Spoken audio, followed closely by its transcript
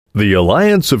The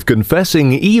Alliance of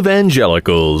Confessing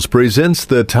Evangelicals presents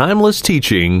the timeless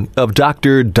teaching of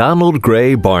Dr. Donald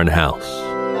Gray Barnhouse.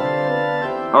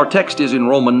 Our text is in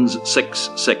Romans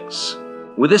 6:6.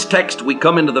 With this text, we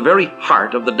come into the very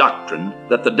heart of the doctrine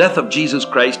that the death of Jesus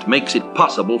Christ makes it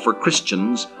possible for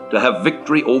Christians to have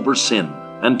victory over sin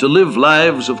and to live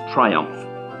lives of triumph.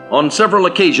 On several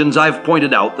occasions, I've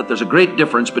pointed out that there's a great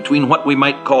difference between what we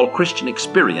might call Christian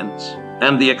experience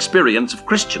and the experience of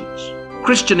Christians.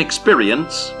 Christian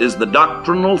experience is the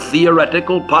doctrinal,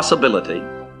 theoretical possibility,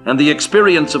 and the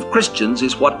experience of Christians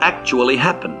is what actually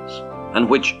happens, and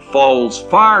which falls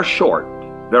far short,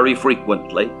 very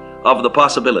frequently, of the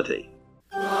possibility.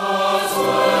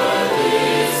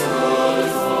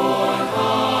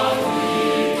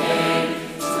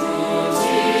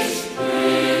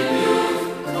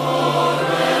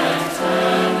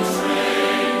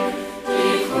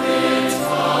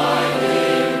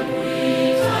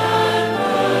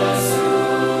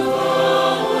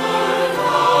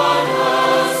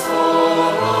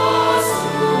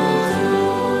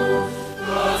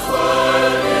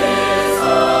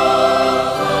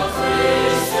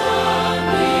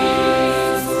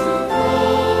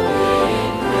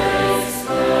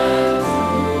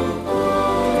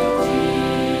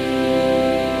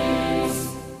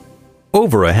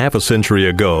 Over a half a century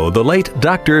ago, the late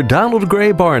Dr. Donald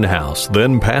Gray Barnhouse,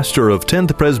 then pastor of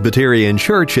 10th Presbyterian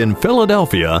Church in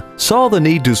Philadelphia, saw the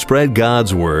need to spread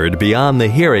God's Word beyond the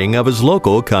hearing of his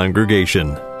local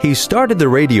congregation. He started the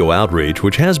radio outreach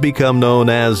which has become known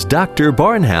as Dr.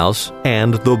 Barnhouse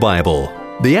and the Bible.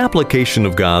 The application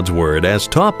of God's Word as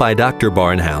taught by Dr.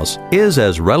 Barnhouse is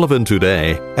as relevant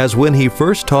today as when he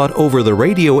first taught over the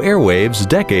radio airwaves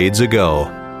decades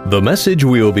ago. The message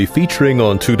we will be featuring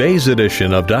on today's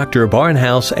edition of Dr.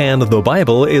 Barnhouse and the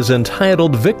Bible is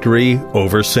entitled Victory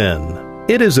Over Sin.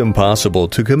 It is impossible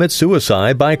to commit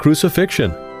suicide by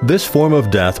crucifixion. This form of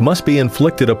death must be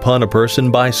inflicted upon a person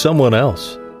by someone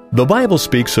else. The Bible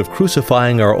speaks of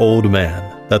crucifying our old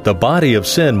man, that the body of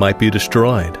sin might be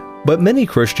destroyed. But many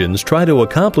Christians try to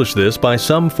accomplish this by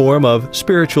some form of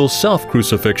spiritual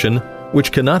self-crucifixion,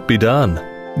 which cannot be done.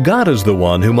 God is the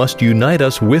one who must unite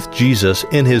us with Jesus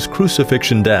in his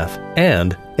crucifixion death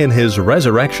and in his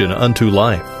resurrection unto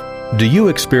life. Do you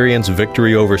experience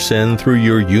victory over sin through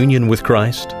your union with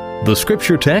Christ? The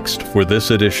scripture text for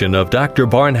this edition of Dr.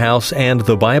 Barnhouse and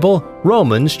the Bible,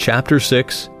 Romans chapter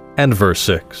 6 and verse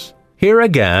 6. Here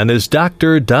again is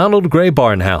Dr. Donald Gray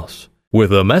Barnhouse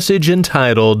with a message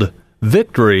entitled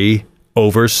Victory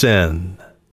Over Sin.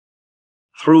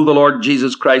 Through the Lord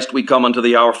Jesus Christ we come unto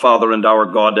thee, our Father and our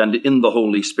God, and in the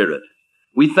Holy Spirit.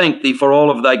 We thank thee for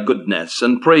all of thy goodness,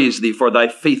 and praise thee for thy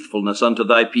faithfulness unto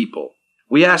thy people.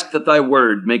 We ask that thy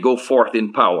word may go forth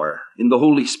in power, in the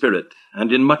Holy Spirit,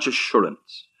 and in much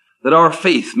assurance, that our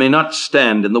faith may not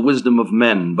stand in the wisdom of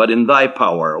men, but in thy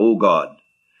power, O God.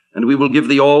 And we will give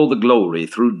thee all the glory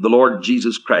through the Lord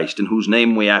Jesus Christ, in whose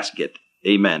name we ask it.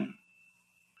 Amen.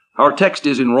 Our text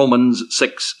is in Romans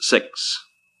 6:6.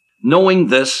 Knowing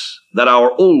this, that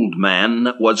our old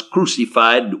man was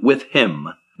crucified with him,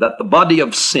 that the body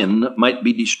of sin might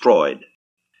be destroyed.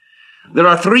 There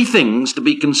are three things to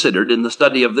be considered in the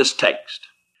study of this text.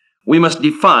 We must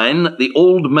define the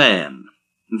old man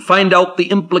and find out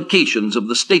the implications of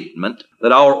the statement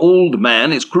that our old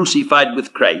man is crucified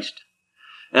with Christ.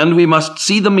 And we must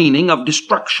see the meaning of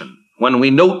destruction when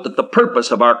we note that the purpose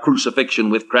of our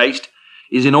crucifixion with Christ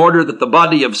is in order that the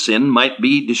body of sin might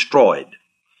be destroyed.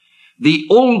 The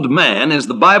old man is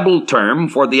the Bible term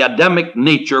for the Adamic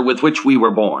nature with which we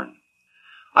were born.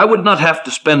 I would not have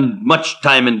to spend much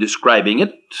time in describing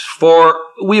it, for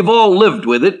we've all lived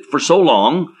with it for so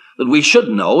long that we should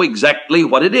know exactly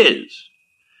what it is.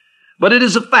 But it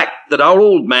is a fact that our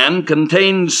old man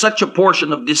contains such a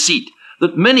portion of deceit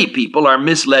that many people are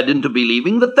misled into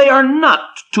believing that they are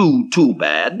not too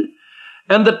bad,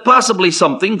 and that possibly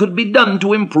something could be done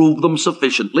to improve them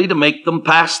sufficiently to make them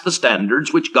pass the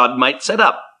standards which God might set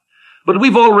up. But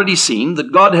we've already seen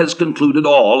that God has concluded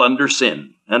all under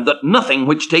sin, and that nothing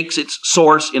which takes its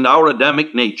source in our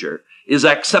Adamic nature is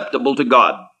acceptable to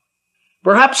God.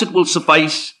 Perhaps it will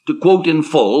suffice to quote in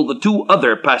full the two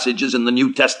other passages in the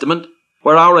New Testament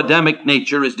where our Adamic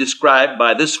nature is described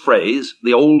by this phrase,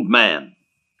 the old man.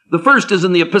 The first is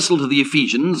in the Epistle to the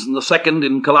Ephesians, and the second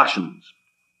in Colossians.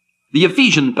 The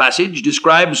Ephesian passage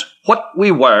describes what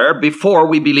we were before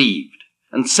we believed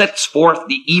and sets forth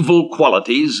the evil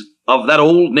qualities of that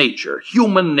old nature,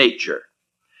 human nature.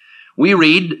 We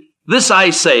read, "This I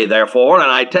say, therefore,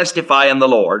 and I testify in the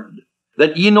Lord,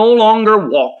 that ye no longer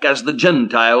walk as the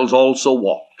Gentiles also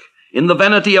walk, in the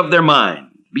vanity of their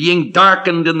mind, being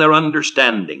darkened in their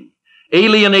understanding,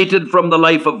 alienated from the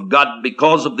life of God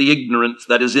because of the ignorance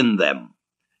that is in them,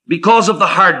 because of the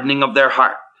hardening of their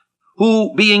heart,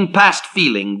 who, being past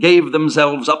feeling, gave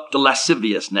themselves up to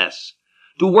lasciviousness,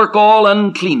 to work all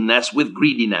uncleanness with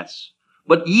greediness.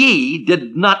 But ye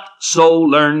did not so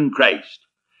learn Christ,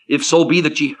 if so be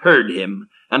that ye heard him,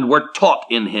 and were taught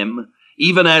in him,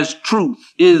 even as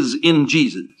truth is in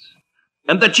Jesus.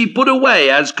 And that ye put away,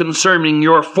 as concerning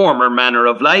your former manner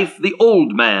of life, the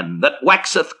old man that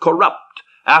waxeth corrupt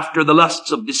after the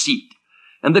lusts of deceit,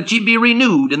 and that ye be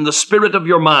renewed in the spirit of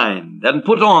your mind, and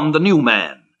put on the new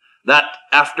man, that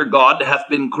after God hath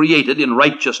been created in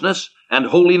righteousness and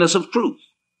holiness of truth.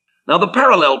 Now the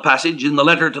parallel passage in the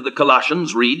letter to the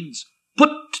Colossians reads,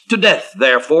 Put to death,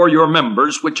 therefore, your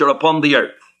members which are upon the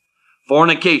earth,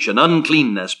 fornication,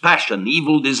 uncleanness, passion,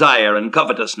 evil desire, and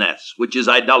covetousness, which is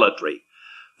idolatry,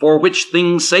 for which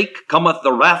things' sake cometh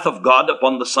the wrath of God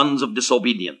upon the sons of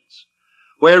disobedience,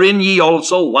 wherein ye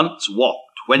also once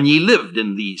walked, when ye lived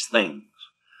in these things.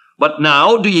 But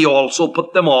now do ye also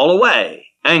put them all away,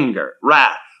 anger,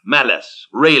 wrath, malice,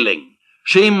 railing,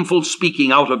 shameful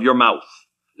speaking out of your mouth.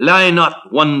 Lie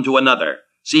not one to another,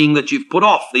 seeing that you've put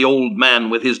off the old man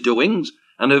with his doings,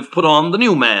 and have put on the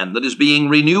new man that is being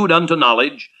renewed unto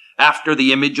knowledge, after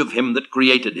the image of him that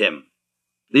created him.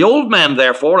 The old man,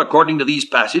 therefore, according to these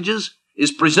passages,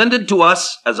 is presented to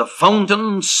us as a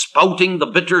fountain spouting the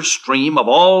bitter stream of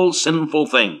all sinful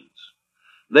things.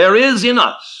 There is in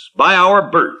us, by our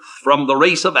birth from the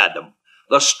race of Adam,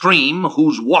 the stream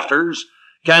whose waters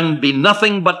can be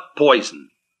nothing but poison.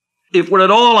 If we're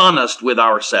at all honest with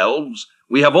ourselves,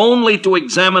 we have only to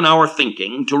examine our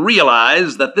thinking to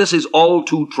realize that this is all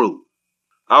too true.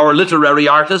 Our literary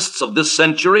artists of this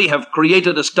century have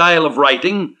created a style of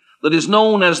writing that is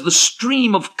known as the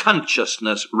stream of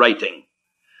consciousness writing.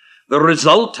 The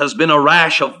result has been a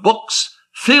rash of books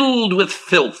filled with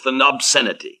filth and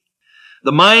obscenity.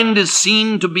 The mind is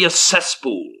seen to be a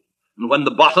cesspool, and when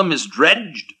the bottom is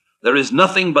dredged, there is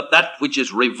nothing but that which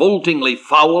is revoltingly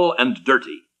foul and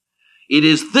dirty. It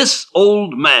is this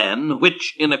old man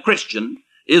which, in a Christian,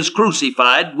 is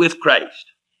crucified with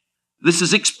Christ. This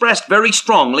is expressed very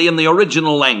strongly in the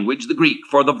original language, the Greek,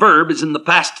 for the verb is in the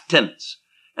past tense,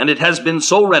 and it has been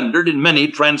so rendered in many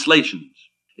translations.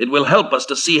 It will help us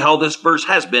to see how this verse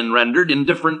has been rendered in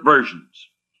different versions.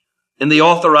 In the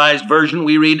Authorized Version,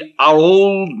 we read, Our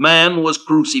old man was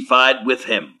crucified with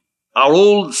him. Our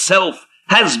old self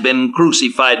has been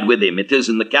crucified with him. It is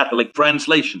in the Catholic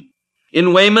translation.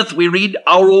 In Weymouth, we read,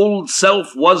 Our old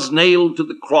self was nailed to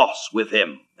the cross with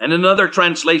him. And in another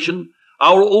translation,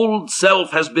 Our old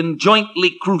self has been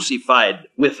jointly crucified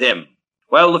with him.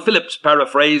 While the Phillips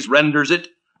paraphrase renders it,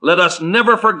 Let us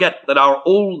never forget that our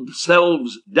old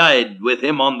selves died with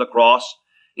him on the cross,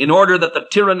 in order that the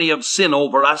tyranny of sin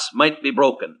over us might be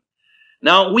broken.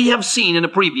 Now, we have seen in a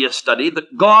previous study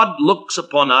that God looks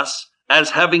upon us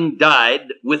as having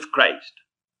died with Christ.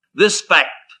 This fact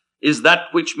is that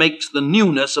which makes the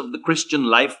newness of the Christian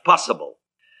life possible.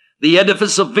 The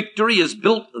edifice of victory is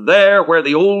built there where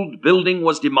the old building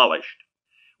was demolished.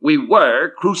 We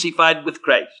were crucified with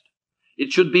Christ.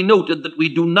 It should be noted that we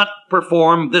do not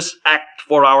perform this act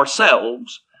for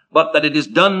ourselves, but that it is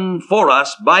done for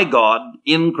us by God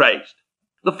in Christ.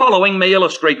 The following may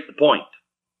illustrate the point.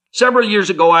 Several years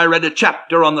ago, I read a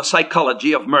chapter on the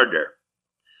psychology of murder.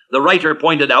 The writer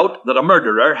pointed out that a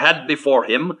murderer had before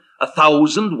him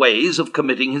 1,000 ways of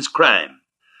committing his crime,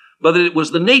 but that it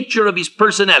was the nature of his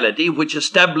personality which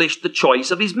established the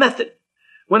choice of his method.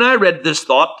 When I read this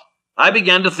thought, I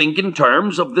began to think in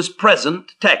terms of this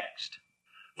present text.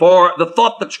 For the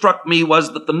thought that struck me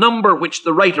was that the number which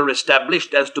the writer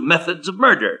established as to methods of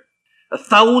murder,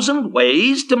 1,000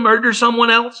 ways to murder someone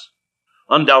else?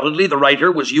 Undoubtedly, the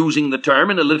writer was using the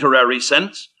term in a literary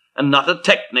sense, and not a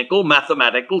technical,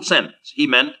 mathematical sense. He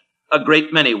meant a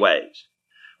great many ways.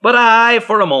 But I,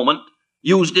 for a moment,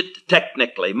 used it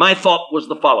technically. My thought was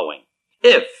the following.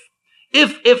 If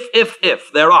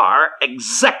there are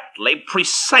exactly,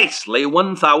 precisely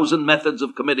 1,000 methods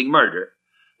of committing murder,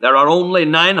 there are only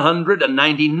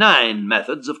 999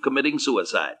 methods of committing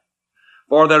suicide.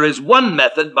 For there is one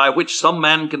method by which some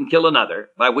man can kill another,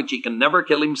 by which he can never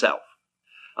kill himself.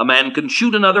 A man can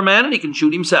shoot another man and he can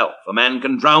shoot himself. A man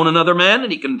can drown another man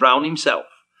and he can drown himself.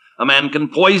 A man can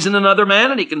poison another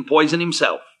man and he can poison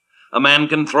himself. A man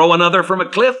can throw another from a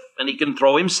cliff and he can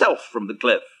throw himself from the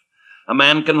cliff. A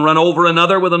man can run over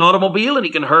another with an automobile and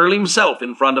he can hurl himself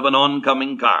in front of an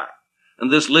oncoming car. And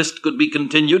this list could be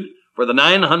continued for the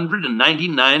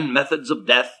 999 methods of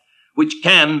death which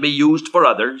can be used for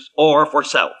others or for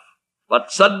self. But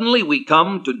suddenly we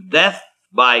come to death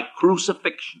by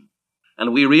crucifixion,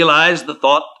 and we realize the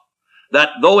thought that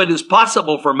though it is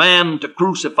possible for man to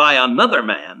crucify another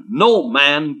man, no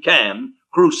man can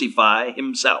crucify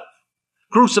himself.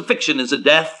 Crucifixion is a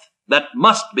death that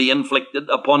must be inflicted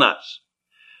upon us.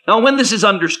 Now, when this is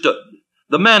understood,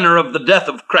 the manner of the death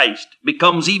of Christ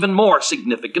becomes even more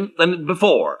significant than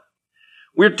before.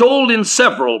 We're told in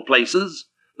several places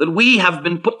that we have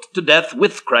been put to death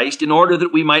with Christ in order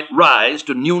that we might rise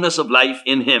to newness of life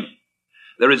in him.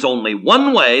 There is only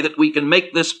one way that we can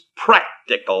make this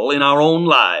practical in our own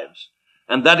lives,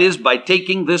 and that is by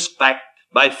taking this fact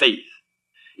by faith.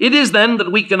 It is then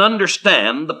that we can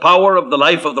understand the power of the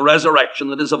life of the resurrection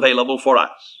that is available for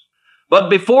us. But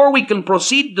before we can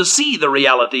proceed to see the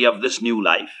reality of this new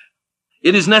life,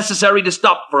 it is necessary to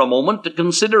stop for a moment to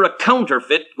consider a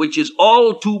counterfeit which is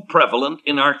all too prevalent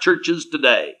in our churches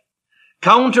today.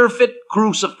 Counterfeit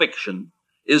crucifixion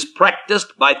is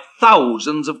practiced by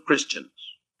thousands of Christians.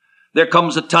 There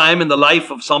comes a time in the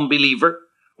life of some believer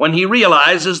when he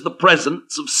realizes the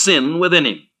presence of sin within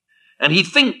him, and he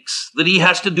thinks that he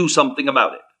has to do something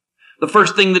about it. The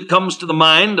first thing that comes to the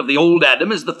mind of the old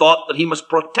Adam is the thought that he must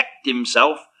protect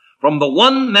himself from the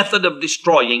one method of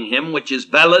destroying him which is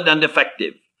valid and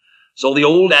effective. So the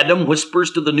old Adam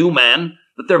whispers to the new man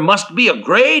that there must be a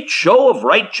great show of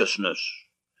righteousness.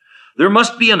 There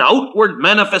must be an outward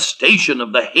manifestation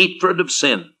of the hatred of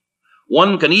sin.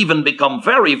 One can even become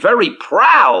very, very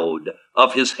proud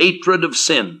of his hatred of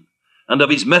sin and of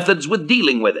his methods with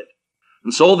dealing with it.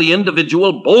 And so the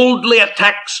individual boldly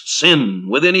attacks sin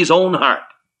within his own heart.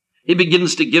 He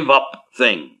begins to give up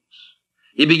things.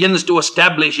 He begins to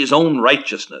establish his own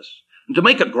righteousness and to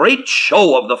make a great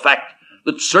show of the fact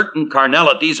that certain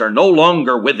carnalities are no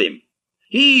longer with him.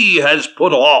 He has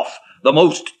put off the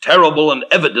most terrible and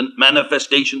evident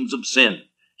manifestations of sin.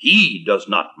 He does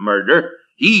not murder.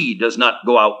 He does not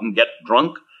go out and get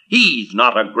drunk. He's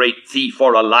not a great thief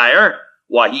or a liar.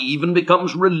 Why, he even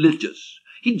becomes religious.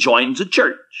 He joins a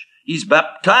church. He's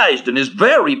baptized and is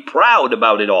very proud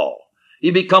about it all.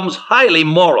 He becomes highly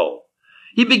moral.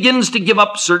 He begins to give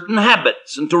up certain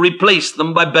habits and to replace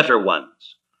them by better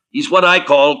ones. He's what I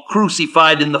call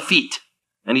crucified in the feet,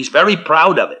 and he's very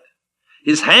proud of it.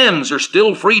 His hands are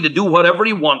still free to do whatever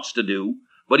he wants to do,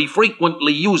 but he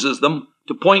frequently uses them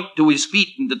to point to his feet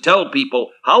and to tell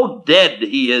people how dead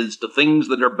he is to things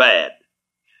that are bad.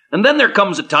 And then there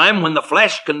comes a time when the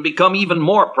flesh can become even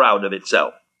more proud of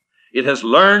itself. It has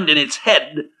learned in its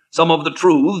head some of the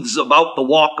truths about the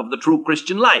walk of the true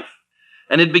Christian life,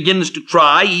 and it begins to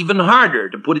try even harder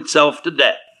to put itself to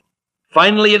death.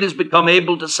 Finally, it has become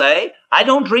able to say, I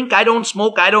don't drink, I don't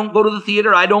smoke, I don't go to the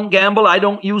theater, I don't gamble, I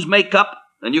don't use makeup,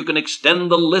 and you can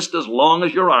extend the list as long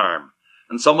as your arm.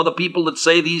 And some of the people that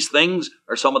say these things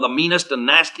are some of the meanest and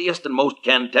nastiest and most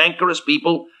cantankerous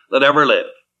people that ever lived.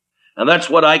 And that's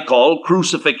what I call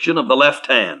crucifixion of the left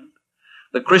hand.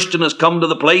 The Christian has come to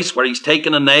the place where he's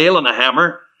taken a nail and a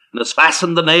hammer and has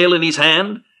fastened the nail in his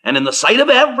hand, and in the sight of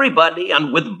everybody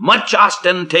and with much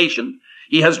ostentation,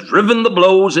 he has driven the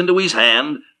blows into his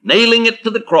hand, nailing it to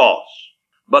the cross.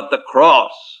 But the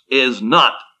cross is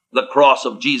not the cross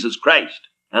of Jesus Christ,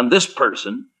 and this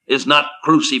person is not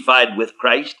crucified with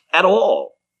Christ at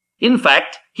all. In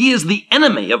fact, he is the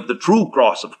enemy of the true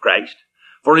cross of Christ.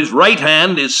 For his right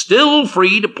hand is still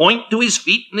free to point to his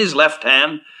feet and his left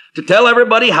hand to tell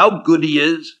everybody how good he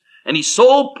is, and he's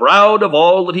so proud of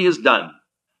all that he has done.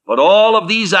 But all of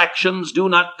these actions do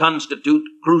not constitute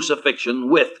crucifixion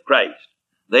with Christ.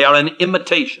 They are an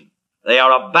imitation. They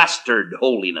are a bastard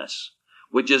holiness,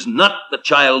 which is not the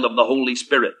child of the Holy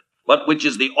Spirit, but which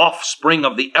is the offspring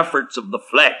of the efforts of the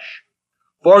flesh.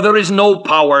 For there is no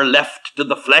power left to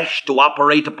the flesh to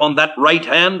operate upon that right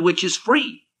hand which is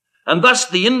free. And thus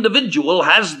the individual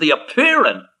has the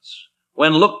appearance,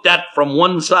 when looked at from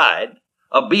one side,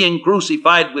 of being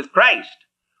crucified with Christ,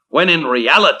 when in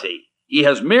reality he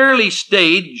has merely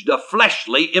staged a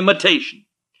fleshly imitation.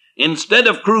 Instead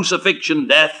of crucifixion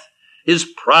death, his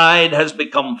pride has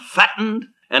become fattened,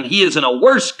 and he is in a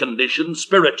worse condition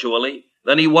spiritually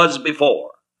than he was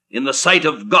before. In the sight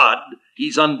of God,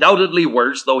 he's undoubtedly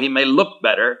worse, though he may look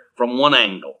better from one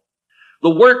angle. The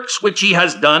works which he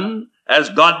has done, as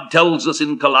God tells us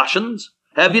in Colossians,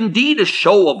 have indeed a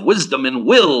show of wisdom in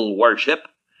will worship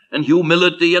and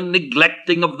humility and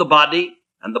neglecting of the body.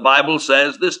 And the Bible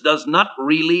says this does not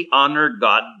really honor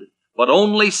God, but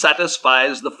only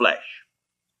satisfies the flesh.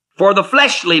 For the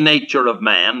fleshly nature of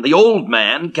man, the old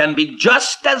man, can be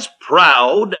just as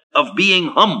proud of being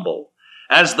humble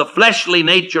as the fleshly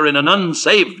nature in an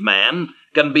unsaved man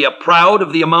can be proud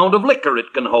of the amount of liquor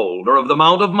it can hold or of the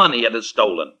amount of money it has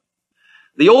stolen.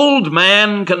 The old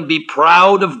man can be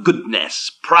proud of goodness,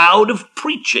 proud of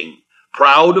preaching,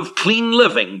 proud of clean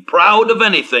living, proud of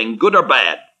anything, good or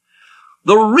bad.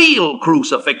 The real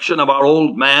crucifixion of our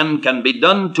old man can be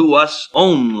done to us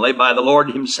only by the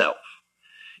Lord himself.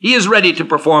 He is ready to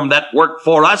perform that work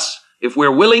for us if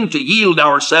we're willing to yield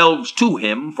ourselves to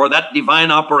him for that divine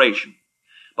operation.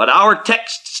 But our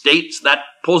text states that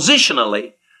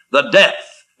positionally, the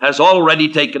death has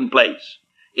already taken place.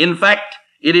 In fact,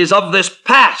 it is of this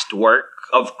past work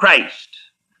of Christ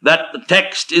that the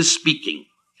text is speaking.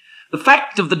 The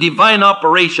fact of the divine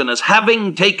operation as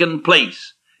having taken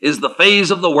place is the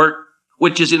phase of the work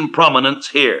which is in prominence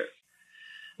here.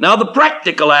 Now, the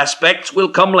practical aspects will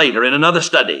come later in another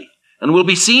study, and will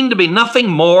be seen to be nothing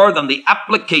more than the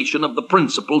application of the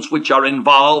principles which are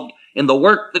involved in the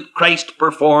work that Christ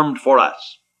performed for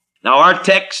us. Now, our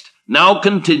text now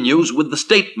continues with the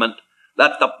statement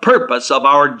that the purpose of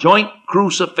our joint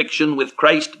crucifixion with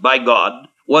Christ by God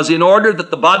was in order that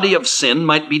the body of sin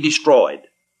might be destroyed.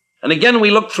 And again, we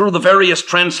look through the various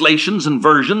translations and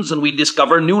versions, and we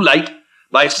discover new light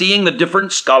by seeing the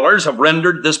different scholars have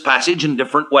rendered this passage in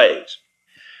different ways.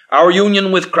 Our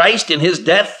union with Christ in his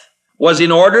death was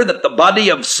in order that the body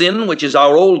of sin, which is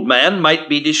our old man, might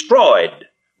be destroyed.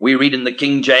 We read in the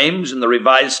King James, in the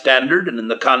Revised Standard, and in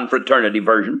the Confraternity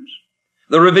versions.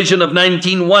 The revision of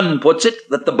 19:1 puts it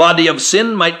that the body of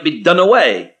sin might be done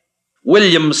away.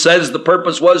 Williams says the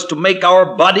purpose was to make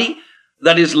our body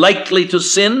that is likely to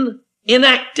sin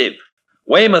inactive.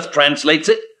 Weymouth translates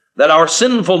it that our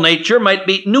sinful nature might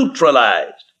be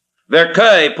neutralized.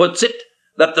 Vercueil puts it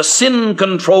that the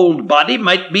sin-controlled body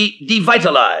might be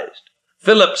devitalized.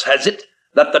 Phillips has it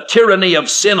that the tyranny of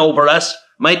sin over us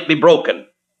might be broken.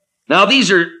 Now,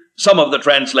 these are some of the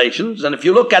translations, and if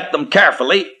you look at them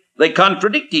carefully, they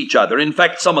contradict each other. In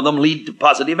fact, some of them lead to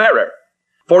positive error.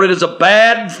 For it is a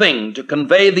bad thing to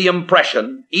convey the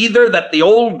impression either that the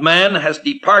old man has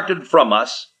departed from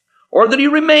us, or that he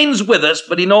remains with us,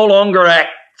 but he no longer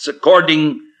acts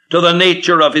according to the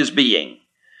nature of his being.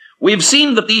 We've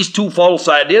seen that these two false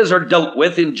ideas are dealt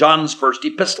with in John's first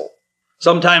epistle.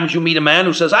 Sometimes you meet a man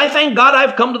who says, I thank God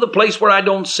I've come to the place where I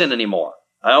don't sin anymore.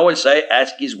 I always say,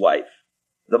 ask his wife.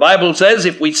 The Bible says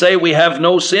if we say we have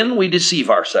no sin, we deceive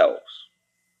ourselves.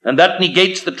 And that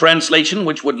negates the translation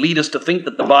which would lead us to think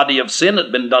that the body of sin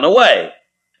had been done away.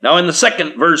 Now, in the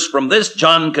second verse from this,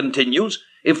 John continues,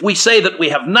 if we say that we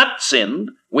have not sinned,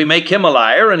 we make him a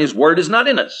liar, and his word is not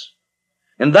in us.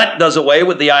 And that does away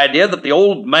with the idea that the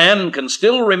old man can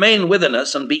still remain within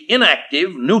us and be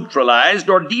inactive, neutralized,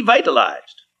 or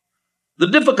devitalized. The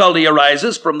difficulty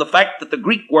arises from the fact that the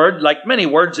Greek word, like many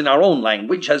words in our own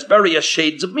language, has various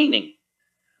shades of meaning.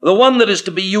 The one that is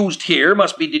to be used here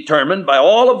must be determined by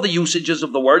all of the usages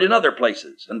of the word in other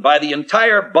places, and by the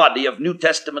entire body of New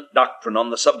Testament doctrine on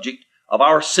the subject of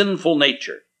our sinful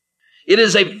nature. It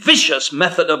is a vicious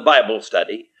method of Bible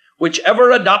study which ever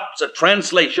adopts a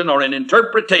translation or an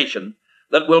interpretation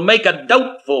that will make a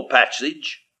doubtful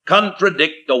passage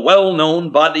contradict a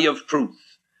well-known body of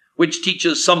truth, which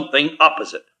teaches something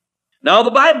opposite. Now,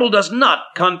 the Bible does not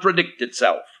contradict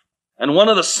itself, and one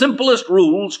of the simplest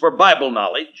rules for Bible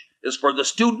knowledge is for the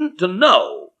student to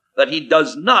know that he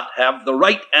does not have the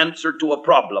right answer to a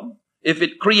problem if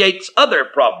it creates other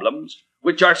problems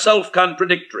which are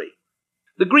self-contradictory.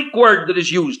 The Greek word that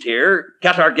is used here,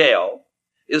 katargeo,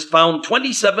 is found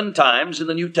 27 times in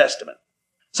the New Testament.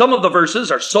 Some of the verses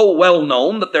are so well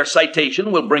known that their citation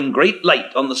will bring great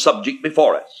light on the subject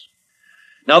before us.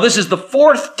 Now, this is the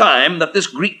fourth time that this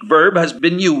Greek verb has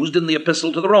been used in the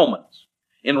Epistle to the Romans.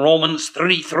 In Romans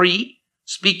 3:3,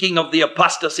 speaking of the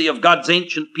apostasy of God's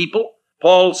ancient people,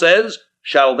 Paul says,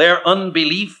 shall their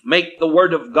unbelief make the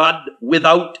word of God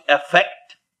without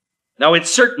effect? Now,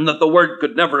 it's certain that the word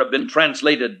could never have been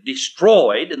translated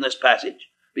destroyed in this passage,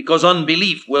 because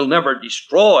unbelief will never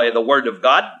destroy the word of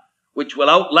God, which will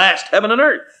outlast heaven and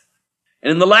earth.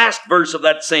 And in the last verse of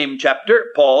that same chapter,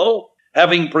 Paul,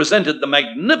 having presented the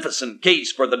magnificent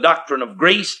case for the doctrine of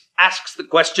grace, asks the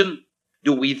question,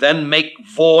 do we then make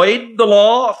void the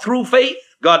law through faith?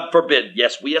 God forbid.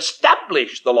 Yes, we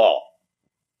establish the law.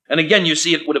 And again, you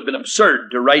see, it would have been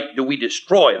absurd to write, do we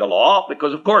destroy the law?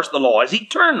 Because, of course, the law is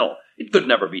eternal. It could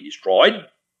never be destroyed.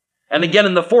 And again,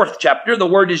 in the fourth chapter, the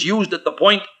word is used at the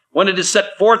point when it is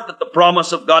set forth that the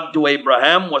promise of God to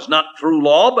Abraham was not through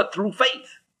law, but through faith.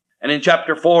 And in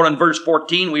chapter 4 and verse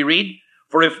 14, we read,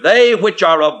 for if they which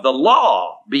are of the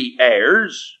law be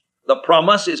heirs, the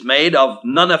promise is made of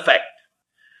none effect.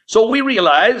 So we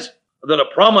realize that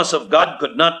a promise of God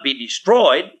could not be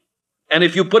destroyed. And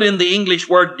if you put in the English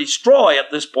word destroy at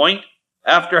this point,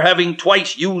 after having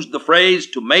twice used the phrase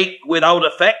to make without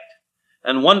effect,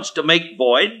 and once to make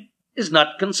void, is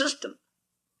not consistent.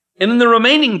 And in the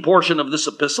remaining portion of this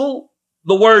epistle,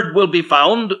 the word will be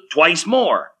found twice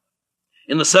more.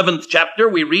 In the 7th chapter,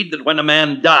 we read that when a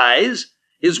man dies,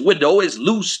 his widow is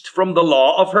loosed from the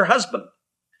law of her husband.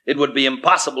 It would be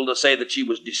impossible to say that she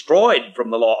was destroyed from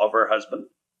the law of her husband.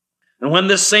 And when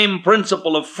this same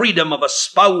principle of freedom of a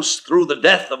spouse through the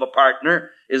death of a partner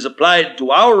is applied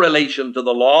to our relation to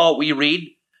the law, we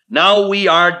read, now we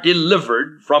are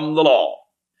delivered from the law.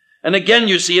 And again,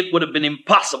 you see, it would have been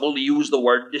impossible to use the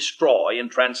word destroy in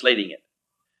translating it.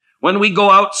 When we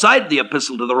go outside the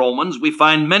epistle to the Romans, we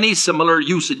find many similar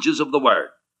usages of the word.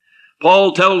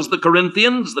 Paul tells the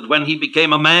Corinthians that when he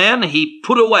became a man, he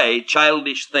put away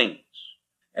childish things.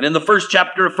 And in the 1st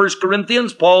chapter of 1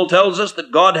 Corinthians, Paul tells us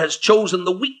that God has chosen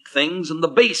the weak things and the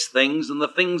base things and the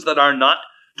things that are not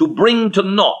to bring to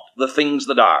naught the things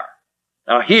that are.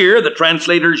 Now here, the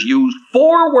translators used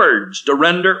 4 words to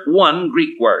render one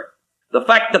Greek word. The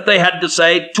fact that they had to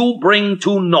say to bring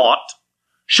to naught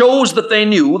shows that they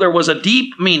knew there was a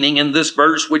deep meaning in this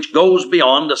verse which goes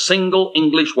beyond a single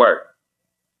English word.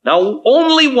 Now,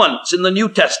 only once in the New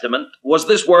Testament was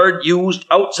this word used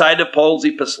outside of Paul's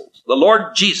epistles. The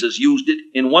Lord Jesus used it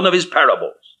in one of his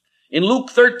parables. In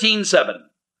Luke 13:7,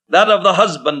 that of the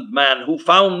husbandman who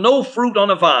found no fruit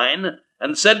on a vine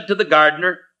and said to the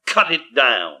gardener, cut it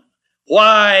down.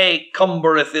 Why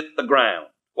cumbereth it the ground?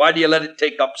 Why do you let it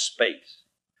take up space?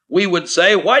 We would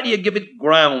say, why do you give it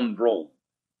ground room?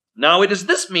 Now, it is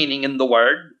this meaning in the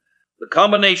word, the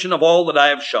combination of all that I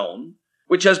have shown,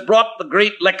 which has brought the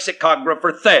great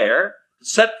lexicographer Thayer to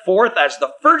set forth as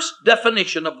the first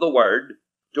definition of the word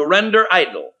to render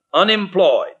idle,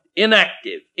 unemployed,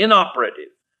 inactive, inoperative,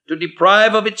 to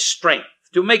deprive of its strength,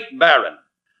 to make barren,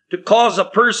 to cause a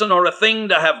person or a thing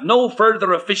to have no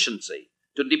further efficiency,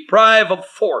 to deprive of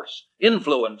force,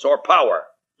 influence, or power,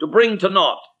 to bring to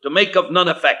naught, to make of none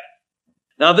effect.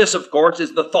 Now this, of course,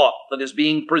 is the thought that is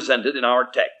being presented in our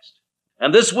text.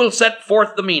 And this will set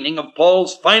forth the meaning of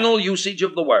Paul's final usage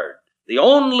of the word, the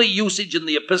only usage in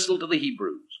the epistle to the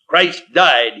Hebrews. Christ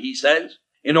died, he says,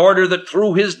 in order that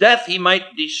through his death he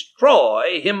might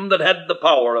destroy him that had the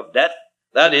power of death,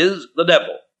 that is, the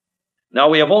devil. Now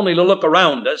we have only to look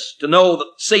around us to know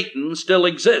that Satan still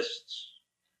exists.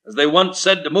 As they once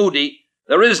said to Moody,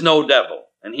 there is no devil.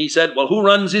 And he said, well, who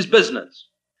runs his business?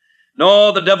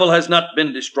 No, the devil has not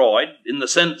been destroyed in the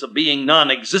sense of being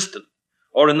non-existent,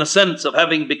 or in the sense of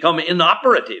having become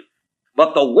inoperative.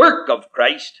 But the work of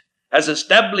Christ has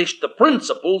established the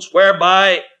principles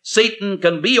whereby Satan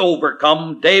can be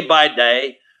overcome day by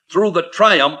day through the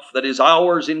triumph that is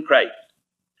ours in Christ.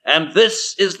 And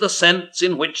this is the sense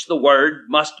in which the word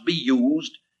must be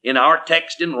used in our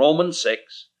text in Romans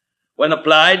 6 when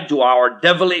applied to our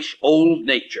devilish old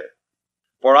nature.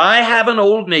 For I have an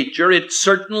old nature, it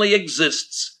certainly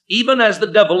exists, even as the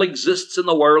devil exists in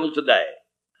the world today.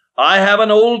 I have an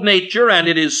old nature, and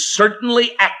it is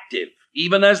certainly active,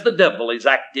 even as the devil is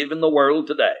active in the world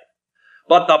today.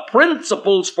 But the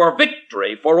principles for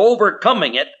victory, for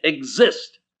overcoming it,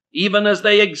 exist, even as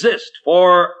they exist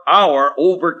for our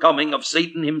overcoming of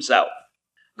Satan himself.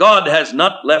 God has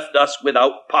not left us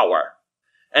without power.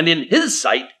 And in his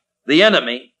sight, the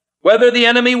enemy, whether the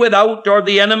enemy without or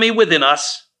the enemy within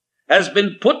us, has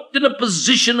been put in a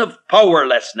position of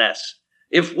powerlessness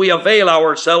if we avail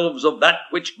ourselves of that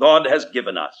which God has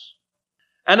given us.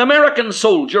 An American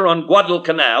soldier on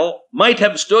Guadalcanal might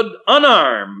have stood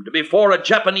unarmed before a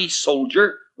Japanese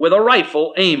soldier with a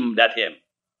rifle aimed at him.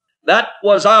 That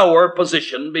was our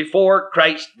position before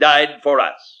Christ died for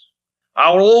us.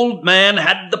 Our old man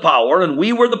had the power and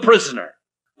we were the prisoner.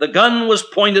 The gun was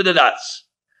pointed at us.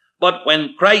 But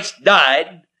when Christ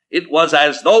died, it was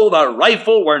as though the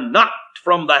rifle were knocked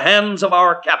from the hands of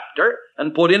our captor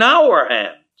and put in our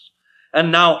hands.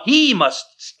 And now he must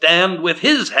stand with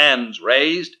his hands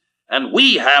raised, and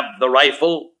we have the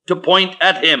rifle to point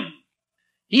at him.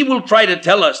 He will try to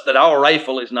tell us that our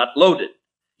rifle is not loaded.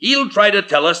 He'll try to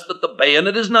tell us that the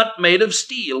bayonet is not made of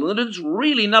steel, and that it's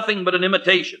really nothing but an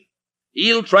imitation.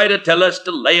 He'll try to tell us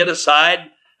to lay it aside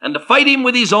and to fight him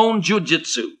with his own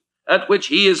jujitsu, at which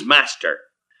he is master.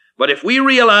 But if we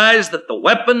realize that the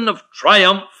weapon of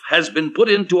triumph has been put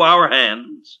into our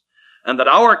hands, and that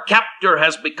our captor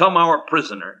has become our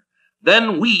prisoner,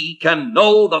 then we can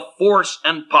know the force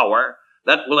and power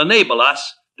that will enable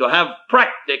us to have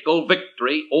practical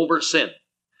victory over sin.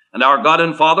 And our God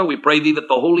and Father, we pray thee that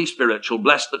the Holy Spirit shall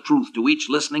bless the truth to each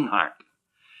listening heart.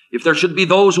 If there should be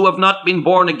those who have not been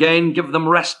born again, give them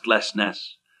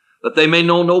restlessness, that they may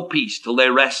know no peace till they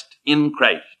rest in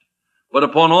Christ. But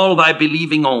upon all thy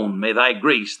believing own, may thy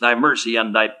grace, thy mercy,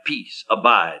 and thy peace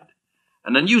abide,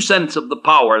 and a new sense of the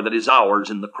power that is ours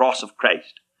in the cross of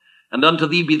Christ. And unto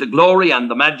thee be the glory and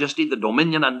the majesty, the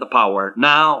dominion and the power,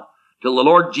 now, till the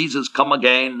Lord Jesus come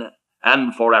again,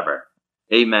 and forever.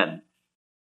 Amen.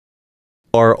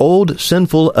 Our old,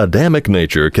 sinful, Adamic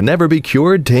nature can never be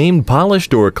cured, tamed,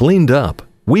 polished, or cleaned up.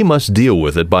 We must deal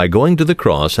with it by going to the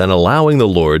cross and allowing the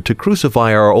Lord to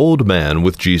crucify our old man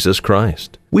with Jesus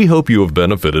Christ. We hope you have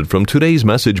benefited from today's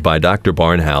message by Dr.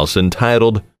 Barnhouse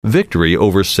entitled, Victory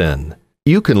Over Sin.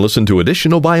 You can listen to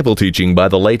additional Bible teaching by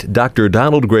the late Dr.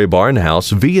 Donald Gray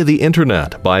Barnhouse via the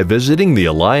Internet by visiting the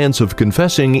Alliance of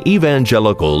Confessing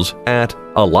Evangelicals at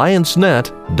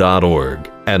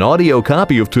alliancenet.org. An audio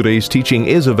copy of today's teaching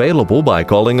is available by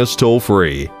calling us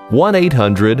toll-free,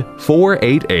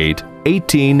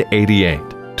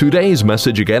 1-800-488-1888. Today's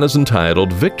message again is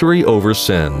entitled Victory Over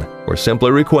Sin, or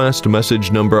simply request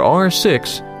message number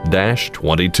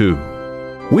R6-22.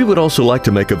 We would also like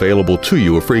to make available to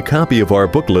you a free copy of our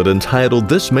booklet entitled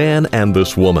This Man and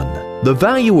This Woman. The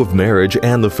value of marriage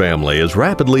and the family is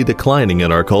rapidly declining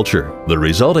in our culture. The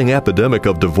resulting epidemic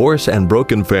of divorce and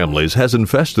broken families has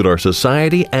infested our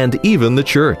society and even the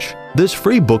church. This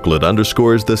free booklet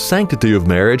underscores the sanctity of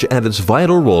marriage and its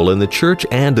vital role in the church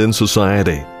and in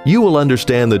society. You will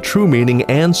understand the true meaning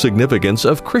and significance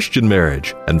of Christian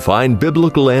marriage and find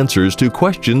biblical answers to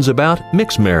questions about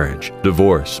mixed marriage,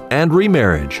 divorce, and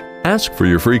remarriage. Ask for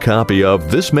your free copy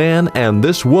of This Man and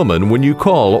This Woman when you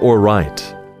call or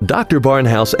write. Dr.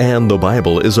 Barnhouse and the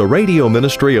Bible is a radio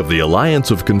ministry of the Alliance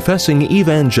of Confessing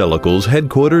Evangelicals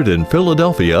headquartered in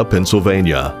Philadelphia,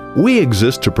 Pennsylvania. We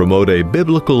exist to promote a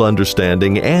biblical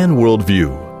understanding and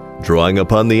worldview, drawing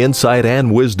upon the insight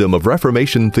and wisdom of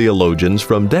Reformation theologians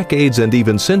from decades and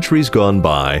even centuries gone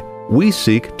by. We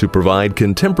seek to provide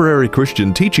contemporary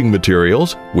Christian teaching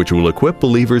materials which will equip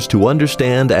believers to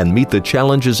understand and meet the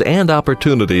challenges and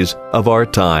opportunities of our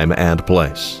time and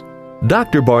place.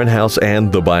 Dr. Barnhouse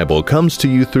and the Bible comes to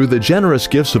you through the generous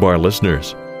gifts of our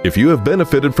listeners. If you have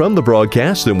benefited from the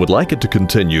broadcast and would like it to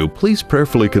continue, please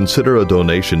prayerfully consider a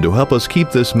donation to help us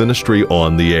keep this ministry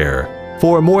on the air.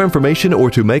 For more information or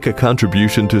to make a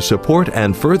contribution to support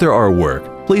and further our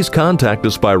work, please contact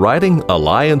us by writing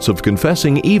Alliance of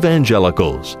Confessing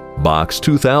Evangelicals, Box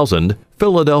 2000,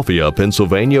 Philadelphia,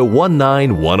 Pennsylvania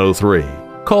 19103.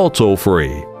 Call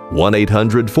toll-free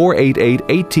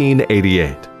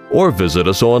 1-800-488-1888. or visit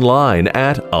us online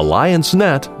at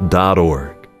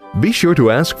alliancenet.org. Be sure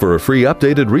to ask for a free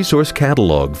updated resource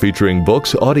catalog featuring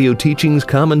books, audio teachings,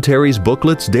 commentaries,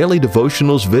 booklets, daily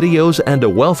devotionals, videos, and a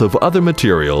wealth of other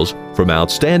materials from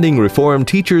outstanding Reformed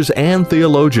teachers and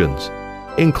theologians,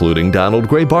 including Donald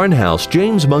Gray Barnhouse,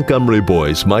 James Montgomery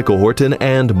Boyce, Michael Horton,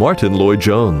 and Martin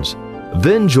Lloyd-Jones.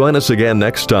 Then join us again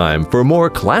next time for more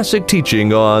classic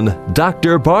teaching on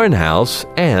Dr. Barnhouse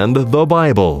and the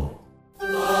Bible.